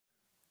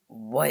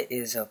What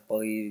is up,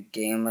 all you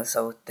gamers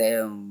out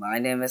there? My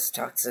name is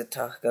Toxic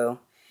Taco,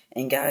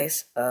 and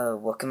guys,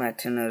 welcome back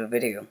to another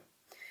video.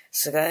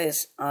 So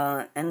guys,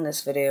 in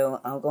this video,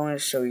 I'm going to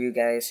show you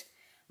guys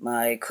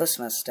my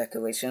Christmas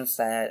decorations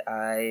that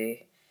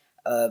I,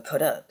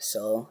 put up.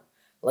 So,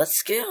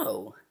 let's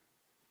go!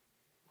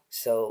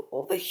 So,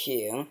 over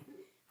here,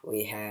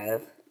 we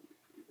have,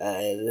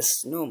 the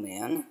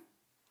snowman,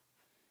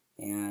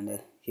 and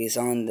he's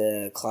on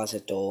the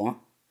closet door.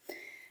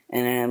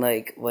 And then,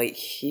 like, right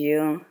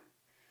here,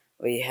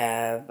 we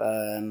have,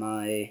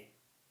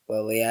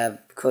 we have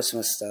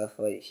Christmas stuff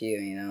right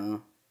here, you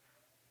know?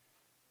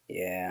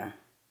 Yeah.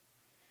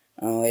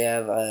 We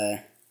have,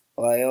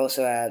 I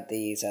also have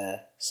these,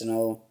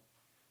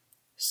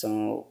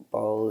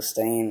 snowballs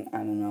thing, I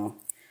don't know.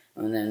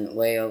 And then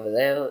way over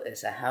there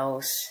is a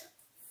house.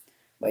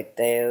 Right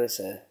there is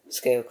a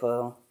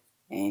scarecrow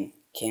and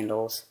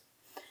candles.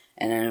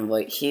 And then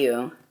right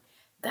here,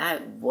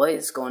 that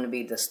was going to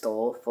be the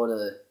store for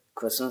the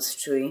Christmas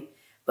tree,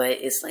 but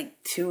it's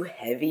like too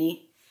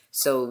heavy,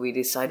 so we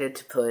decided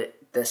to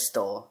put this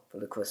store for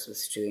the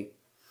Christmas tree.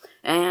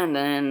 And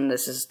then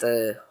this is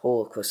the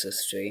whole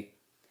Christmas tree.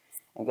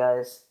 And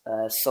guys,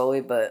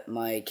 sorry, but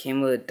my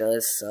camera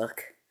does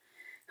suck.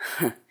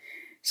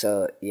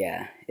 So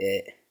yeah,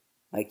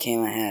 my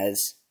camera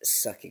has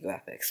sucky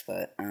graphics,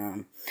 but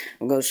I'm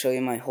gonna show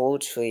you my whole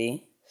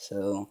tree.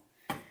 So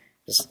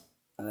just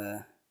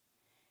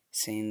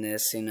seeing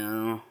this, you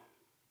know.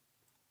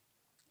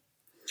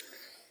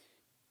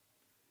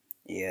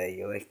 Yeah,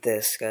 you like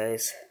this,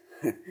 guys?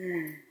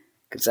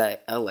 Because I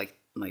like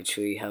my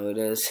tree how it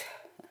is.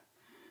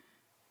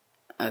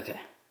 Okay.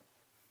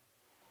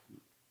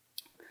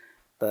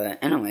 But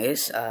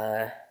anyways,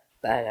 that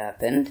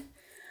happened.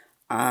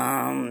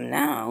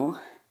 Now,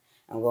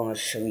 I'm going to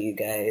show you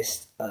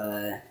guys,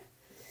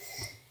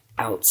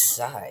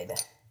 outside.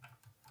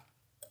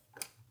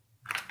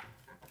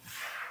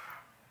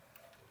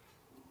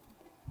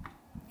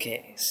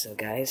 Okay, so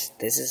guys,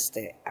 this is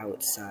the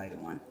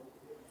outside one.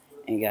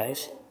 And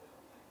guys,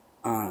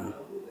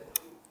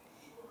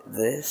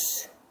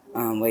 this,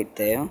 right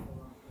there,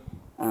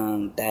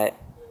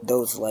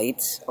 those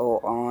lights are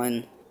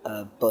on,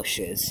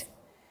 bushes.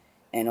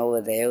 And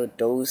over there,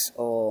 those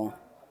are,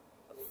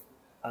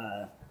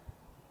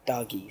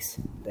 doggies.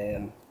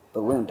 They're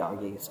balloon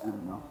doggies, I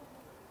don't know,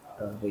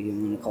 what you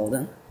want to call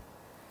them.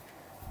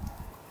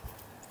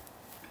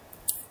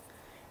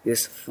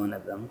 Here's the front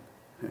of them.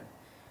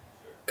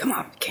 Come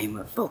on,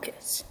 camera,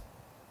 focus.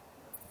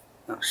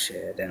 Oh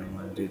shit, I didn't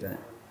want to do that.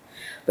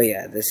 But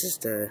yeah, that's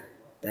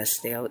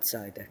the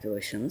outside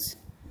decorations.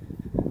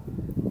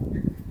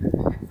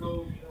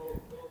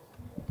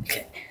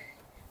 Okay.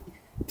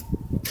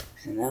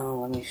 So now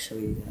let me show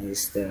you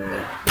guys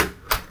the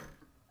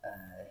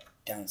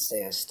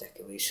downstairs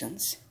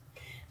decorations.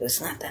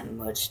 There's not that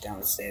much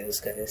downstairs,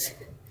 guys.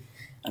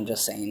 I'm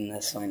just saying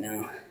this right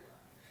now.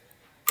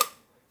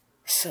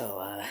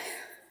 So,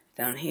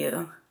 down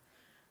here,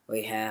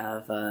 we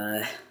have,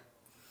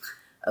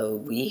 a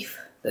leaf,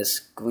 this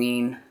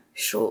green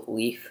short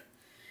leaf,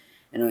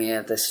 and we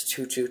have this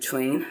choo-choo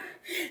train,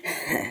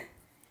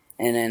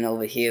 and then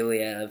over here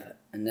we have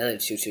another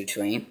choo-choo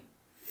train,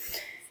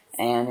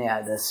 and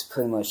yeah, that's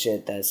pretty much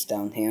it that's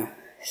down here.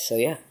 So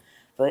yeah,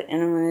 but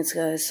anyways,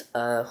 guys,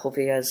 hope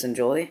you guys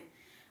enjoy.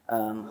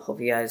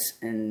 Hope you guys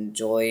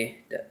enjoy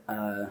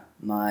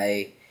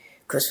my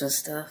Christmas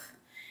stuff,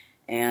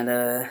 and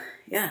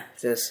yeah,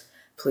 just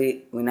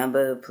please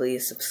remember,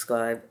 please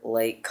subscribe,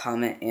 like,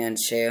 comment, and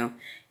share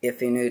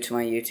if you're new to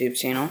my YouTube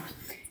channel.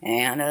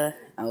 And I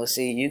will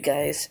see you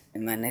guys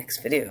in my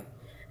next video.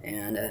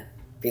 And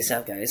peace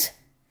out, guys.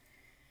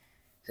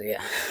 So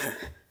yeah,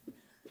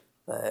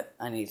 but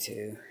I need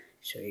to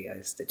show you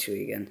guys the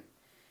tree again.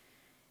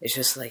 It's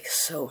just like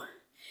so,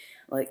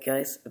 like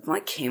guys, if my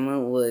camera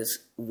was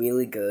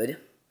really good,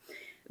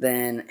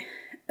 then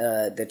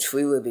the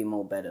tree would be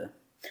more better.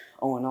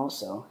 Oh, and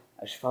also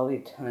I should probably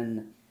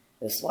turn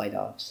this light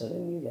off so that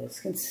you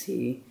guys can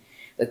see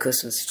the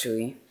Christmas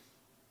tree.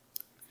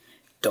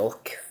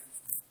 Dark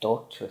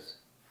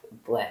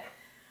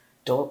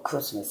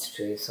Christmas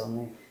tree,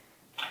 something.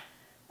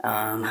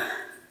 Yeah,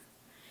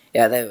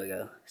 there we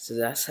go. So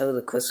that's how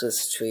the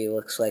Christmas tree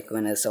looks like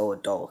when it's all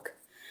dark.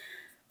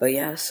 But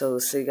yeah, so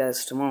see you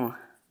guys tomorrow.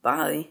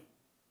 Bye.